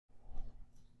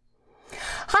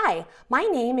Hi, my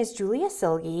name is Julia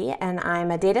Silge, and I'm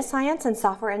a data science and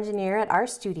software engineer at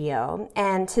RStudio.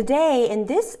 And today in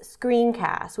this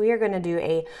screencast, we are going to do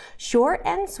a short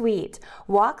and sweet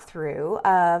walkthrough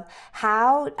of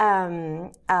how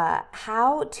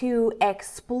to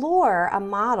explore a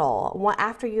model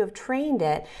after you have trained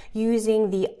it using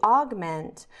the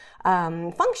augment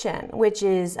function, which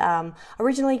is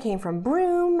originally came from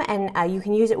Broom, and you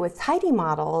can use it with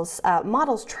tidymodels,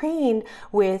 models trained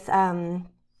with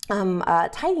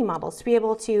tidymodels to be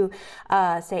able to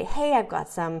say, hey, I've got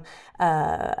some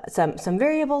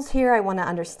variables here. I want to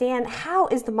understand how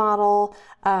is the model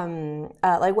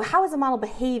how is the model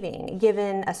behaving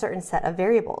given a certain set of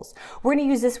variables. We're going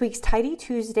to use this week's Tidy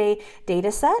Tuesday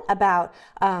data set about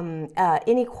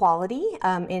inequality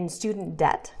in student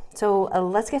debt. So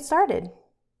let's get started.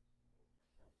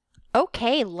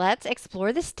 Okay, let's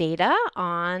explore this data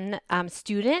on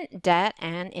student debt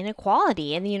and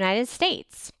inequality in the United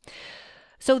States.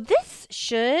 So this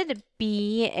should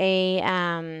be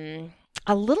a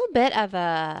little bit of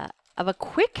a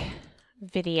quick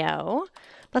video.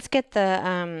 Let's get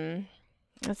the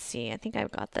let's see. I think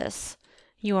I've got this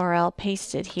URL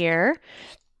pasted here.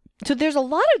 So there's a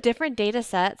lot of different data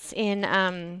sets in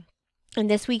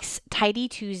this week's Tidy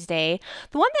Tuesday.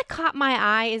 The one that caught my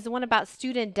eye is the one about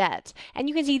student debt. And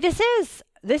you can see this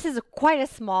is quite a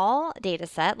small data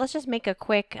set. Let's just make a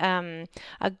quick a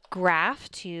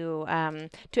graph to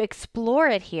explore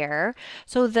it here.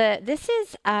 So this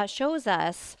shows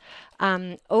us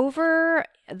over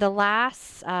the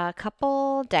last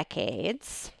couple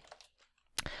decades.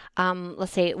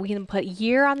 Let's say we can put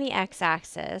year on the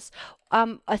x-axis.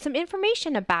 Some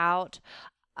information about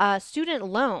student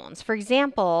loans. For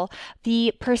example,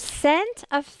 the percent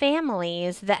of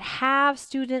families that have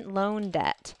student loan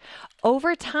debt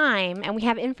over time, and we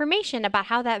have information about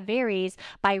how that varies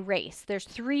by race. There's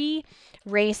 3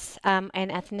 race and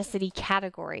ethnicity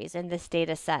categories in this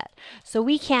data set. So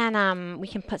we can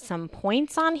put some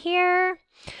points on here.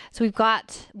 So we've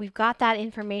got that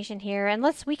information here, and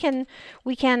we can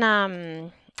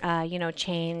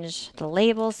change the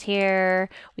labels here.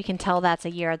 We can tell that's a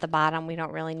year at the bottom. We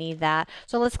don't really need that.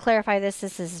 So let's clarify this.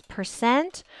 This is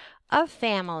percent of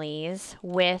families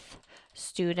with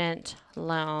student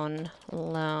loan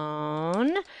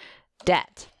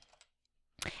debt.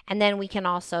 And then we can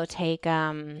also take, we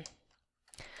can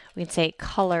say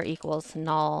color equals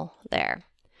null there.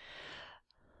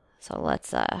 So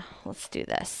let's do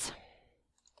this.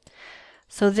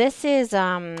 So this is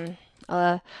a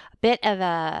bit of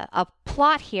a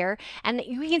plot here, and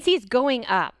you can see it's going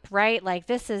up, right? Like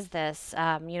this is this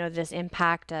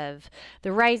impact of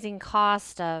the rising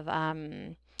cost of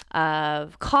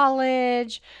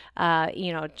college,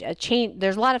 change.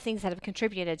 There's a lot of things that have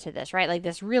contributed to this, right? Like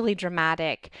this really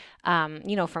dramatic, from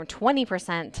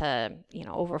 20% to,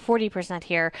 over 40%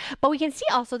 here. But we can see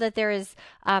also that there is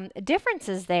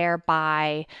differences there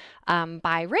by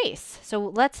race. So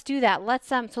let's do that.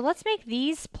 Let's make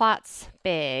these plots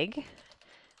big.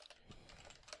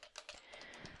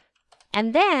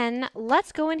 And then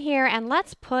let's go in here and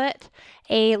let's put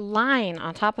a line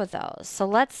on top of those. So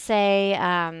let's say,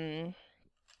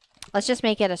 let's just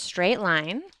make it a straight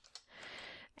line.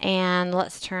 And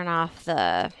let's turn off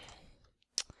the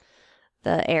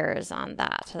errors on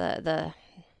that.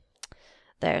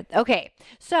 There. Okay,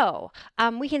 so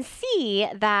we can see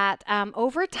that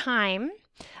over time,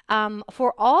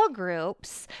 for all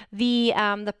groups, the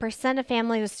percent of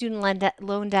families with student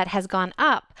loan debt has gone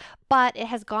up, but it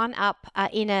has gone up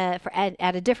at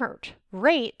a different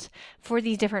rate for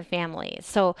these different families.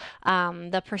 So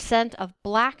the percent of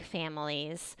Black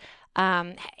families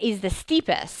is the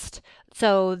steepest.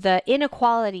 So the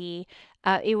inequality.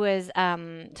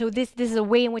 So this is a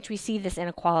way in which we see this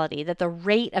inequality, that the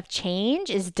rate of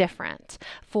change is different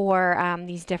for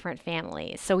these different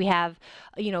families. So we have,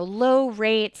 low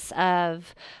rates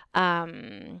of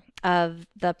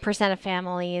the percent of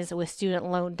families with student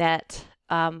loan debt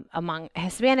among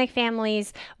Hispanic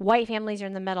families. White families are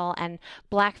in the middle, and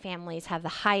Black families have the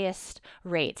highest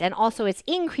rates. And also it's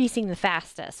increasing the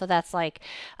fastest. So that's like,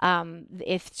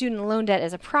 if student loan debt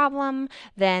is a problem,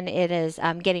 then it is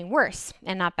getting worse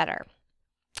and not better.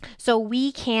 So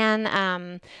we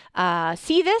can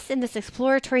see this in this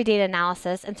exploratory data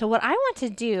analysis. And so what I want to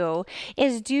do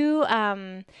is do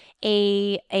a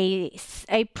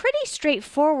pretty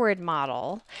straightforward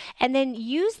model, and then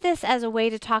use this as a way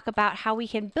to talk about how we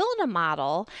can build a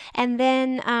model and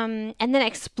then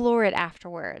explore it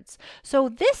afterwards. So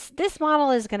this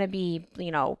model is going to be,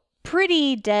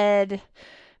 pretty dead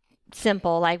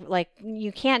simple. Like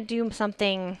you can't do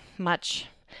something much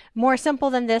more simple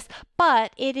than this,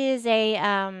 but it is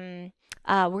a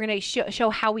we're going to show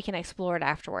how we can explore it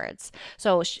afterwards.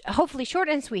 So hopefully short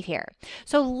and sweet here.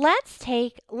 So we're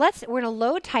going to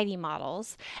load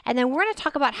tidymodels, and then we're going to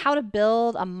talk about how to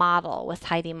build a model with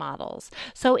tidymodels.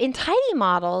 So in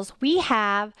tidymodels, we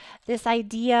have this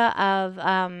idea of,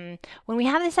 when we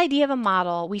have this idea of a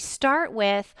model, we start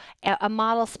with a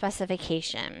model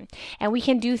specification, and we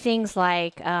can do things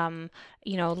like,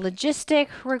 logistic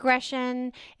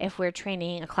regression, if we're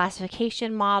training a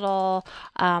classification model,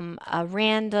 a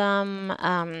random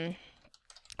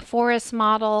forest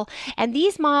model, and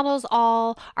these models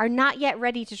all are not yet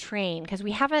ready to train because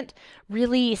we haven't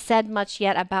really said much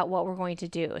yet about what we're going to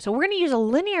do. So we're going to use a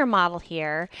linear model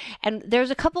here, and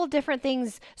there's a couple of different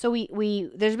things. So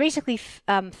there's basically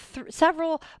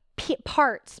several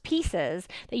pieces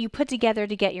that you put together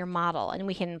to get your model, and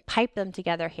we can pipe them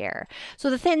together here.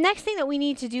 So the next thing that we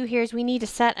need to do here is we need to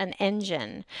set an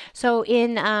engine. So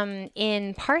in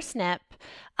Parsnip,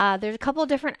 there's a couple of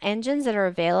different engines that are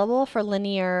available for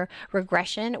linear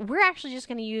regression. We're actually just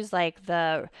going to use like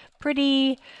the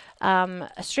pretty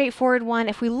straightforward one.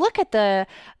 If we look at the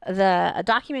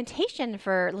documentation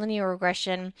for linear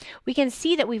regression, we can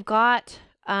see that we've got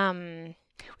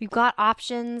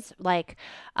options like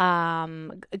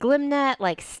GlimNet,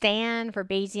 like STAN for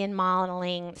Bayesian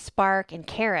modeling, Spark, and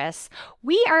Keras.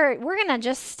 We're gonna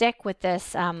just stick with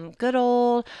this good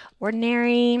old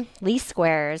ordinary least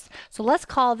squares. So let's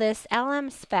call this LM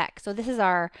spec. So this is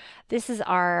our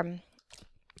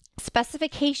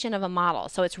specification of a model.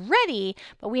 So it's ready,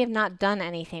 but we have not done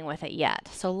anything with it yet.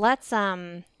 So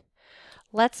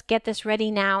let's get this ready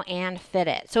now and fit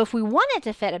it. So if we wanted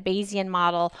to fit a Bayesian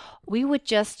model, we would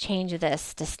just change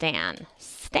this to STAN,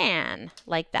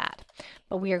 like that.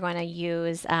 But we are going to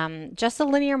use just a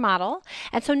linear model.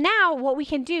 And so now what we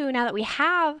can do, now that we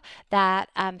have that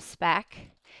spec,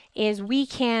 is we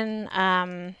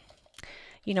can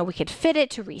we could fit it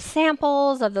to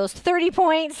resamples of those 30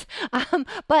 points,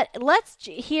 but let's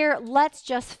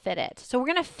just fit it. So we're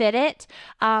going to fit it,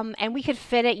 and we could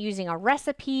fit it using a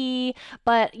recipe,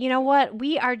 but you know what?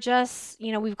 We are just,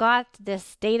 we've got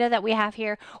this data that we have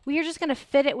here. We are just going to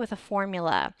fit it with a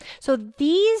formula. So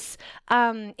these,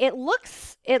 I'm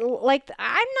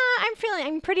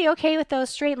pretty okay with those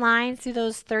straight lines through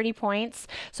those 30 points.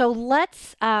 So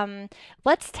let's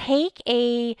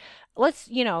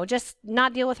just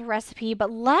not deal with a recipe,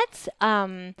 but let's let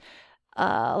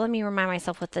me remind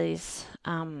myself what these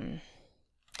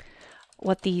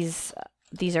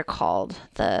are called.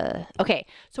 Okay,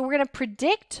 so we're going to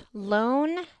predict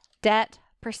loan debt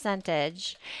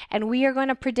percentage, and we are going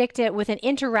to predict it with an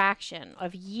interaction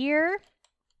of year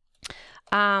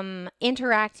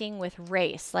interacting with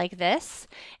race, like this,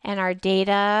 and our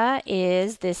data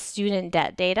is this student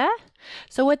debt data.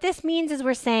 So what this means is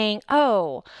we're saying,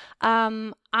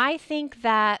 I think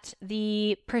that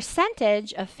the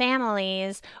percentage of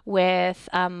families with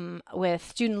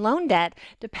student loan debt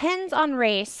depends on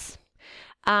race,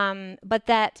 but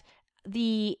that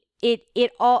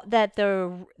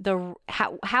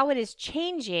how it is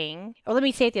changing, or let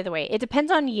me say it the other way. It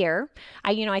depends on year.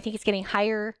 I think it's getting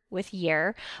higher with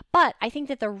year, but I think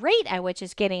that the rate at which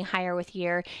it's getting higher with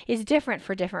year is different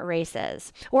for different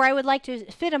races. Or I would like to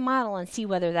fit a model and see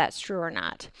whether that's true or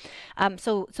not.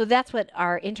 So that's what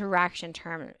our interaction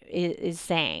term is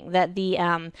saying. That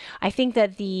I think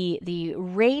that the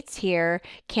rates here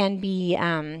can be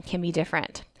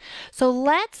different. So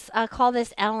let's call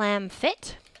this LM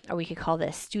fit. Or we could call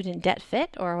this student debt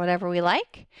fit, or whatever we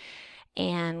like,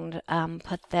 and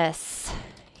put this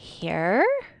here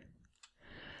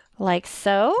like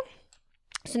so.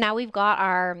 So now we've got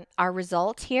our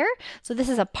result here. So this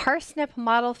is a Parsnip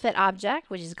model fit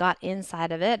object, which has got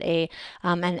inside of it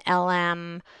an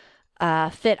LM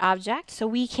fit object. So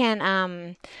we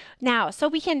can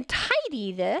we can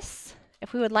tidy this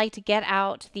if we would like to get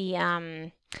out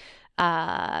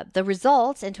the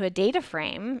results into a data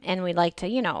frame, and we'd like to,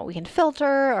 we can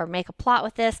filter or make a plot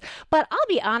with this. But I'll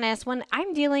be honest, when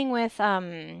I'm dealing with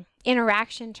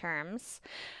interaction terms,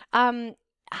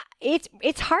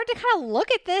 it's hard to kind of look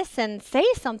at this and say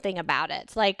something about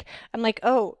it. I'm like,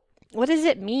 oh, what does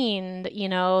it mean,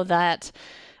 that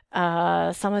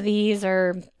some of these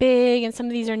are big and some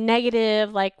of these are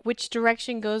negative, like which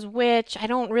direction goes which? I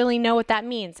don't really know what that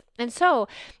means. And so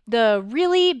the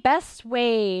really best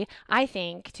way, I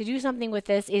think, to do something with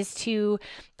this is to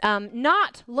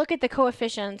not look at the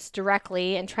coefficients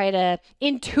directly and try to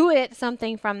intuit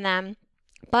something from them,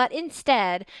 but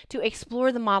instead to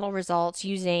explore the model results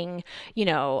using,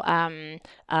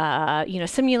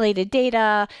 simulated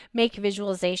data, make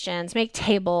visualizations, make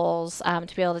tables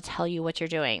to be able to tell you what you're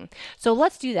doing. So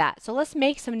let's do that. So let's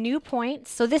make some new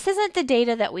points. So this isn't the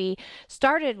data that we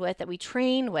started with, that we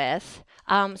trained with.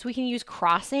 So we can use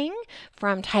crossing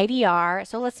from tidyr.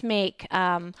 So let's make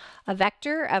a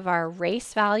vector of our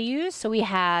race values. So we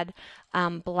had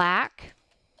Black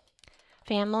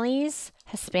families,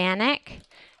 Hispanic,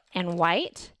 and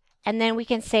white. And then we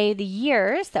can say the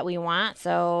years that we want.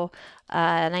 So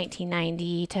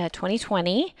 1990 to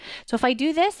 2020. So if I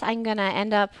do this, I'm going to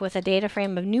end up with a data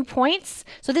frame of new points.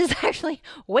 So this is actually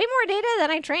way more data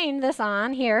than I trained this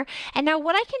on here. And now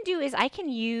what I can do is I can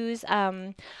use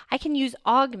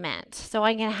augment. So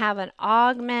I'm going to have an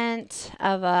augment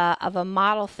of a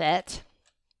model fit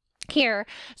here,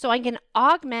 so I can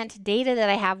augment data that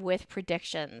I have with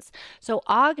predictions. So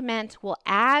augment will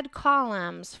add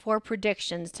columns for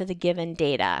predictions to the given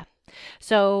data.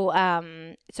 So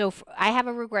I have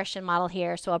a regression model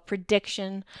here, so a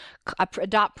prediction, a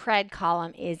 .pred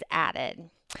column is added,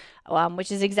 which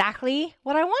is exactly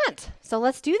what I want. So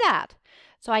let's do that.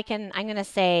 So I'm going to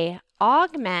say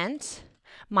augment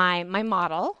my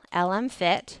model,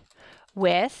 LMFit,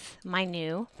 with my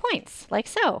new points, like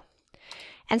so.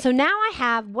 And so now I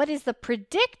have what is the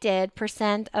predicted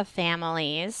percent of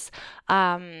families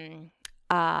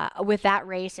with that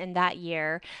race in that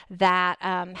year that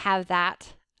have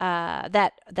that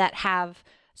have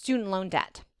student loan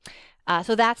debt.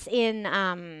 So that's in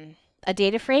a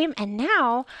data frame. And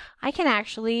now I can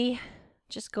actually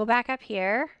just go back up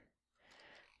here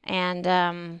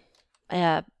and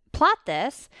plot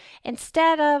this.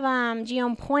 Instead of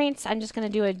geom points, I'm just going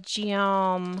to do a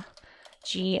geom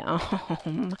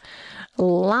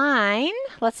line.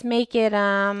 Let's make it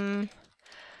a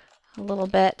little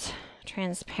bit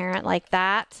transparent like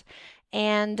that.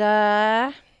 And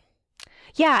yeah,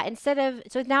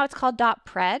 so now it's called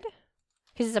 .pred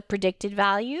because it's a predicted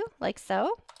value, like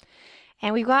so.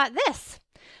 And we've got this.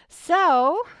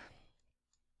 So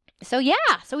yeah,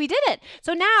 so we did it.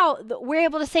 So now we're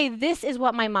able to say this is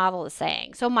what my model is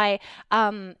saying. So my,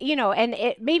 and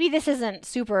maybe this isn't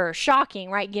super shocking,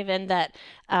 right? Given that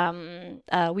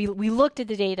we looked at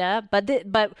the data, but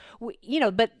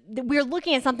we're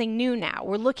looking at something new now.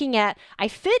 We're looking at I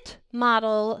fit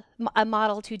a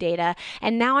model to data,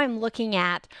 and now I'm looking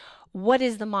at what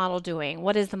is the model doing?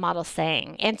 What is the model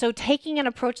saying? And so taking an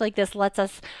approach like this lets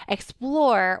us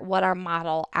explore what our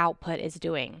model output is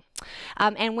doing.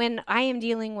 And when I am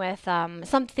dealing with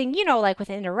something, like with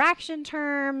interaction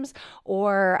terms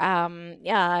or,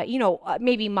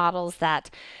 maybe models that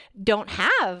don't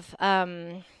have,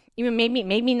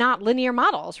 maybe not linear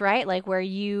models, right? Like where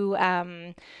you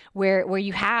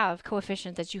have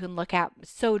coefficients that you can look at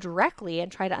so directly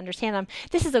and try to understand them.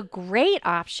 This is a great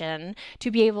option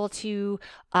to be able to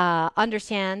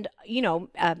understand,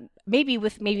 maybe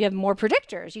you have more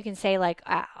predictors. You can say like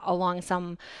along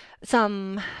some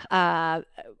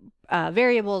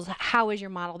variables, how is your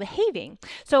model behaving?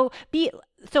 So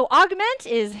augment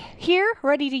is here,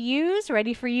 ready to use,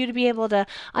 ready for you to be able to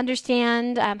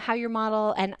understand how your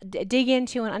model and dig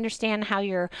into and understand how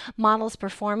your model is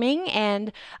performing,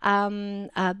 and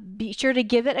be sure to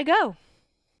give it a go.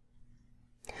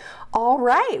 All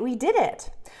right, we did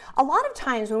it. A lot of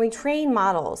times when we train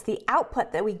models, the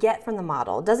output that we get from the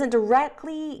model doesn't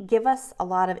directly give us a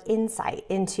lot of insight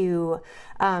into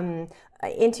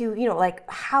like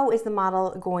how is the model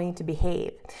going to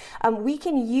behave. We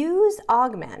can use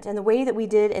augment in the way that we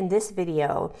did in this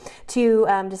video to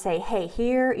say, hey,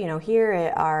 here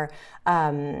are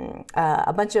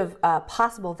a bunch of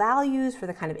possible values for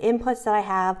the kind of inputs that I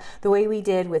have, the way we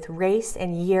did with race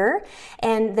and year,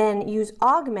 and then use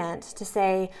augment to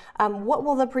say, what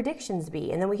will the predictions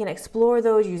be? And then we can explore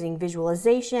those using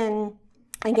visualization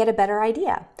and get a better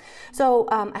idea. So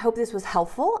I hope this was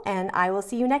helpful, and I will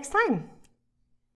see you next time.